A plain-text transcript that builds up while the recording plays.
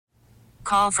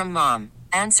Call from mom.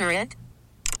 Answer it.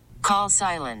 Call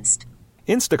silenced.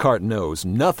 Instacart knows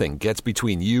nothing gets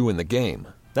between you and the game.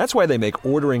 That's why they make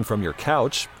ordering from your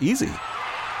couch easy.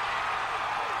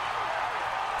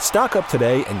 Stock up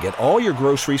today and get all your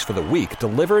groceries for the week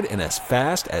delivered in as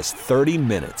fast as 30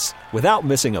 minutes without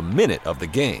missing a minute of the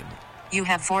game. You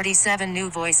have 47 new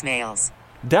voicemails.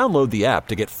 Download the app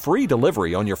to get free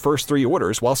delivery on your first 3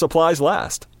 orders while supplies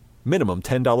last. Minimum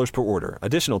 $10 per order.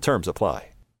 Additional terms apply.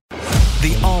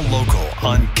 The All Local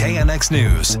on KNX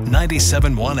News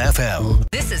 97.1 FM.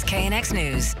 This is KNX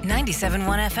News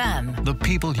 97.1 FM. The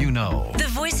people you know. The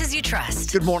voices you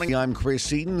trust. Good morning, I'm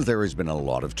Chris Eden. There has been a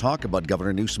lot of talk about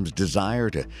Governor Newsom's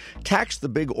desire to tax the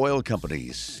big oil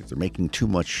companies if they're making too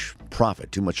much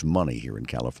profit, too much money here in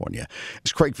California.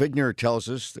 As Craig Figner tells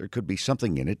us, there could be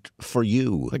something in it for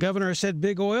you. The governor said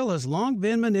big oil has long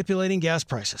been manipulating gas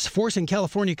prices, forcing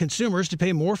California consumers to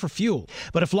pay more for fuel.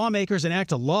 But if lawmakers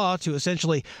enact a law to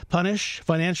essentially punish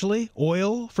financially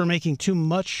oil for making too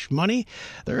much money,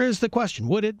 there is the question,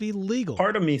 would it be legal?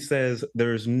 Part of me says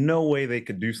there's no way they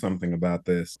could do something about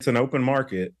this. It's an open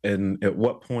market, and at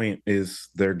what point is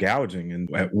there gouging,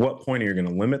 and at what point are you going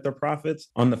to limit their profits?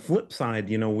 On the flip side,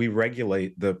 we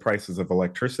regulate the prices of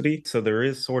electricity, so there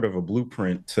is sort of a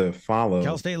blueprint to follow.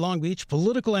 Cal State Long Beach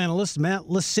political analyst Matt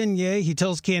Lesinier, he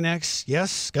tells KNX,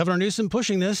 yes, Governor Newsom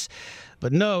pushing this,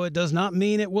 but no, it does not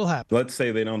mean it will happen. Let's say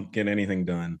they don't get anything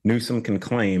done. Newsom can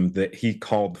claim that he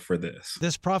called for this.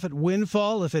 This profit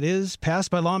windfall, if it is passed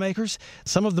by lawmakers,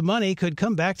 some of the money could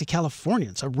come back to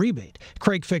Californians, a rebate.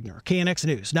 Craig Figner, KNX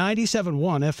News, 97.1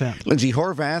 FM. Lindsay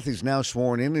Horvath is now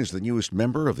sworn in as the newest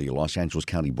member of the Los Angeles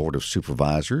County Board of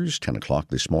Supervisors. 10 o'clock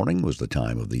this morning was the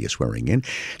time of the swearing in.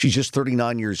 She's just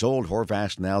 39 years old.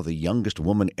 Horvath now the youngest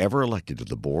woman ever elected to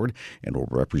the board and will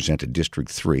represent District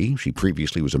 3. She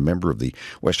previously was a member of the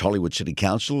West Hollywood City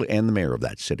Council and the mayor of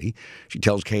that city. She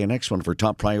tells KNX one of her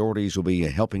top priorities will be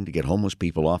helping to get homeless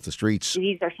people off the streets.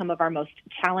 These are some of our most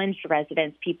challenged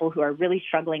residents, people who are really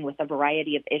struggling with a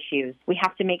variety of issues. We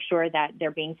have to make sure that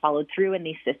they're being followed through in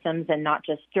these systems and not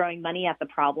just throwing money at the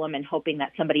problem and hoping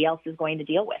that somebody else is going to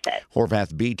deal with it.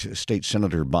 Horvath beat State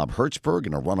Senator Bob Hertzberg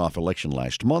in a runoff election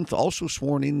last month. Also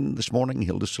sworn in this morning,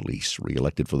 Hilda Solis,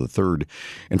 re-elected for the third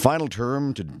and final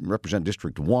term to represent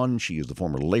District 1. She is the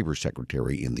former labor secretary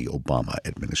in the Obama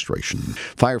administration.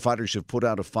 Firefighters have put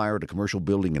out a fire at a commercial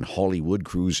building in Hollywood.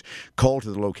 Crews called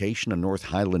to the location on North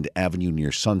Highland Avenue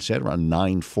near Sunset around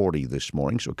 9:40 this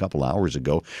morning, so a couple hours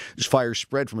ago. This fire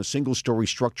spread from a single-story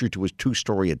structure to a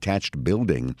two-story attached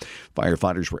building.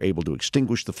 Firefighters were able to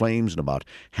extinguish the flames in about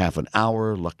half an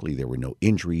hour. Luckily, there were no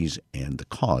injuries, and the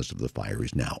cause of the fire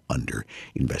is now under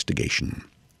investigation.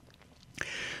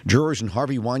 Jurors in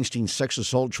Harvey Weinstein's sex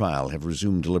assault trial have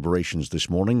resumed deliberations this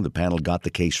morning. The panel got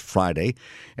the case Friday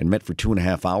and met for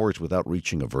 2.5 hours without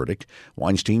reaching a verdict.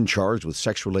 Weinstein charged with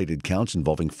sex-related counts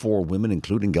involving 4 women,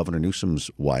 including Governor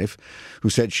Newsom's wife, who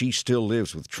said she still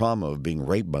lives with trauma of being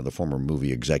raped by the former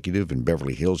movie executive in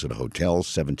Beverly Hills at a hotel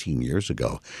 17 years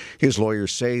ago. His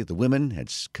lawyers say the women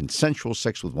had consensual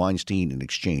sex with Weinstein in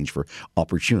exchange for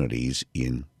opportunities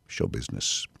in show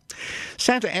business.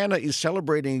 Santa Ana is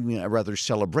celebrated for its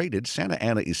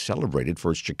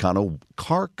Chicano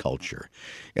car culture.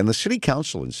 And the city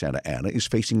council in Santa Ana is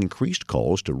facing increased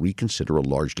calls to reconsider a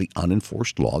largely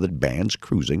unenforced law that bans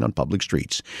cruising on public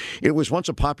streets. It was once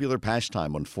a popular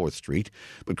pastime on 4th Street,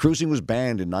 but cruising was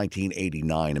banned in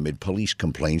 1989 amid police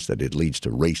complaints that it leads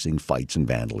to racing, fights, and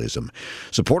vandalism.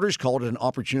 Supporters called it an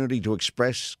opportunity to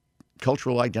express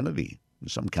cultural identity.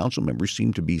 Some council members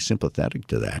seem to be sympathetic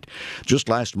to that. Just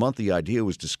last month, the idea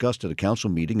was discussed at a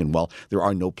council meeting, and while there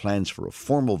are no plans for a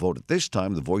formal vote at this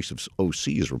time, the Voice of OC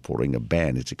is reporting a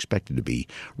ban is expected to be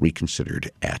reconsidered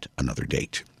at another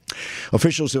date.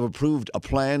 Officials have approved a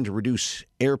plan to reduce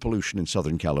air pollution in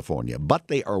Southern California, but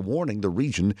they are warning the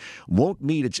region won't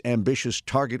meet its ambitious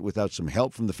target without some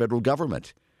help from the federal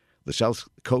government. The South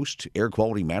Coast Air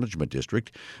Quality Management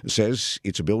District says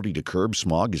its ability to curb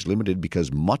smog is limited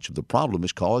because much of the problem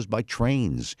is caused by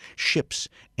trains, ships,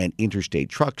 and interstate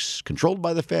trucks controlled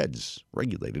by the feds,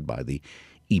 regulated by the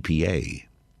EPA.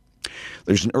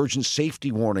 There's an urgent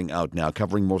safety warning out now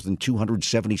covering more than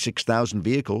 276,000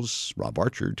 vehicles. Rob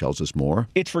Archer tells us more.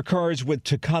 It's for cars with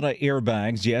Takata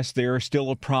airbags. Yes, they're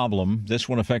still a problem. This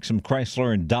one affects some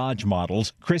Chrysler and Dodge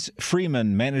models. Chris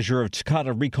Freeman, manager of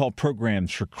Takata recall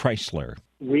programs for Chrysler.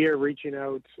 We are reaching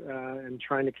out and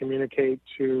trying to communicate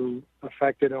to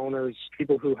affected owners,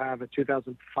 people who have a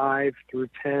 2005 through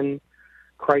 10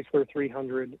 Chrysler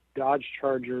 300, Dodge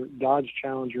Charger, Dodge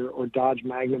Challenger, or Dodge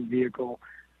Magnum vehicle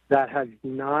that have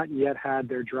not yet had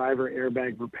their driver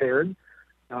airbag repaired.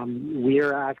 We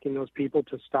are asking those people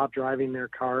to stop driving their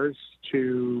cars,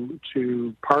 to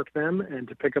park them, and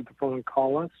to pick up the phone and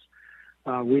call us.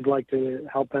 We'd like to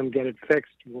help them get it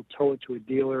fixed. We'll tow it to a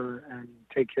dealer and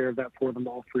take care of that for them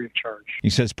all free of charge. He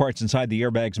says parts inside the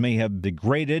airbags may have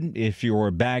degraded. If your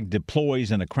bag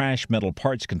deploys in a crash, metal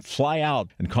parts can fly out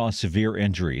and cause severe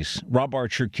injuries. Rob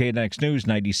Archer, KNX News,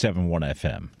 97.1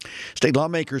 FM. State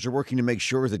lawmakers are working to make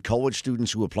sure that college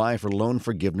students who apply for loan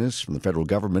forgiveness from the federal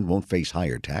government won't face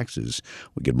higher taxes.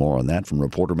 We get more on that from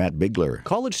reporter Matt Bigler.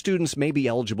 College students may be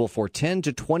eligible for $10,000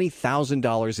 to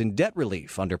 $20,000 in debt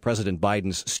relief under President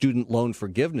Biden's student loan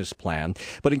forgiveness plan.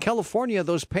 But in California,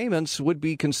 those payments would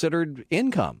be considered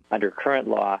income. Under current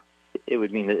law, it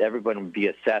would mean that everyone would be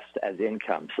assessed as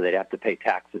income, so they'd have to pay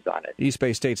taxes on it. East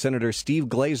Bay State Senator Steve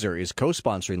Glazer is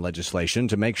co-sponsoring legislation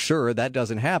to make sure that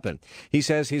doesn't happen. He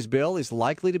says his bill is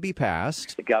likely to be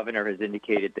passed. The governor has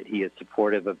indicated that he is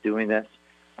supportive of doing this.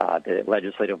 The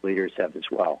legislative leaders have as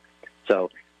well. So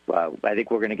I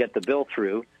think we're going to get the bill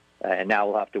through. And now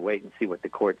we'll have to wait and see what the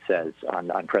court says on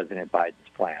President Biden's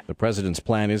plan. The president's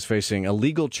plan is facing a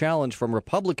legal challenge from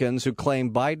Republicans who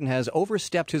claim Biden has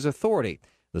overstepped his authority.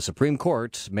 The Supreme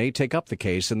Court may take up the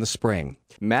case in the spring.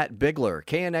 Matt Bigler,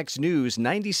 KNX News,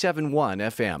 97.1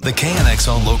 FM. The KNX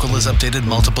All Local is updated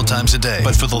multiple times a day.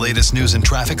 But for the latest news and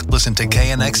traffic, listen to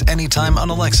KNX anytime on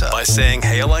Alexa by saying,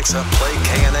 "Hey Alexa, play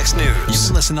KNX News." You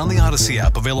can listen on the Odyssey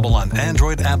app, available on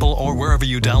Android, Apple, or wherever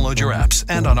you download your apps,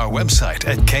 and on our website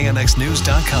at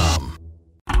knxnews.com.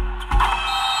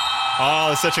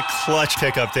 Oh, such a clutch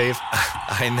pickup, Dave.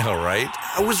 I know, right?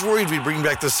 I was worried we'd bring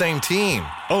back the same team.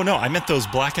 Oh, no, I meant those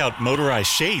blackout motorized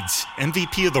shades.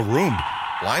 MVP of the room.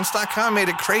 Blinds.com made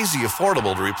it crazy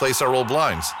affordable to replace our old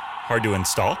blinds. Hard to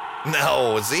install?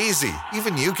 No, it's easy.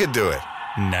 Even you could do it.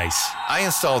 Nice. I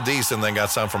installed these and then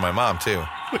got some for my mom, too.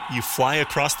 What, you fly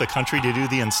across the country to do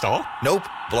the install? Nope.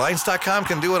 Blinds.com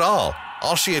can do it all.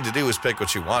 All she had to do was pick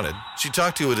what she wanted. She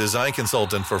talked to a design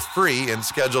consultant for free and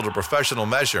scheduled a professional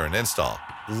measure and install.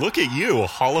 Look at you, a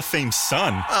Hall of Fame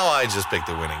son. Oh, I just picked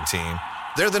the winning team.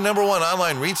 They're the #1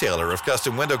 online retailer of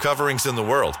custom window coverings in the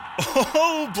world.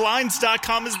 Oh,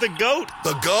 Blinds.com is the GOAT.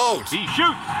 The GOAT! He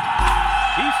shoots.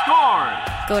 He scores.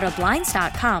 Go to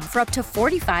Blinds.com for up to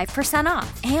 45%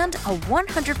 off and a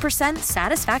 100%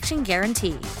 satisfaction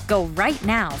guarantee. Go right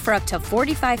now for up to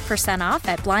 45% off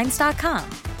at Blinds.com.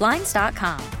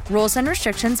 Blinds.com. Rules and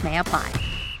restrictions may apply.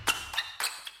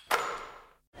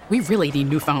 We really need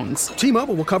new phones.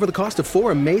 T-Mobile will cover the cost of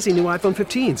 4 amazing new iPhone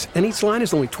 15s, and each line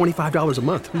is only $25 a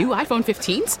month. New iPhone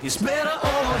 15s? It's better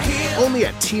over here. Only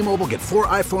at T-Mobile, get 4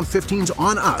 iPhone 15s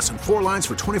on us and 4 lines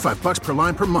for $25 per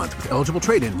line per month with eligible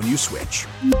trade-in when you switch.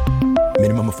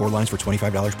 Minimum of 4 lines for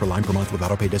 $25 per line per month with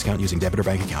autopay discount using debit or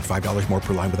bank account. $5 more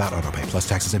per line without autopay, plus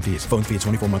taxes and fees. Phone fee at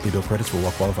 24 monthly bill credits for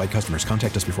well-qualified customers.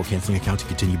 Contact us before canceling account to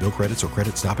continue bill credits or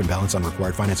credit stop and balance on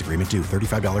required finance agreement due.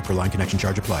 $35 per line connection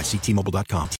charge applies. See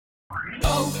T-Mobile.com.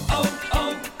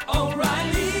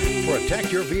 O'Reilly.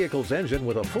 Protect your vehicle's engine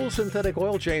with a full synthetic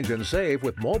oil change and save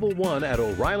with Mobil 1 at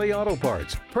O'Reilly Auto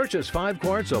Parts. Purchase 5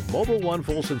 quarts of Mobil 1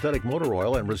 full synthetic motor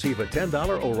oil and receive a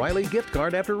 $10 O'Reilly gift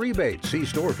card after rebate. See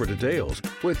store for details.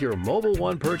 With your Mobil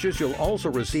 1 purchase, you'll also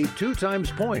receive 2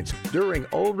 times points during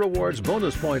O Rewards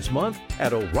Bonus Points Month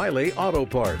at O'Reilly Auto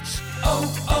Parts.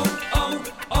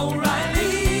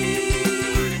 O'Reilly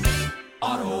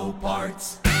Auto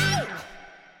Parts.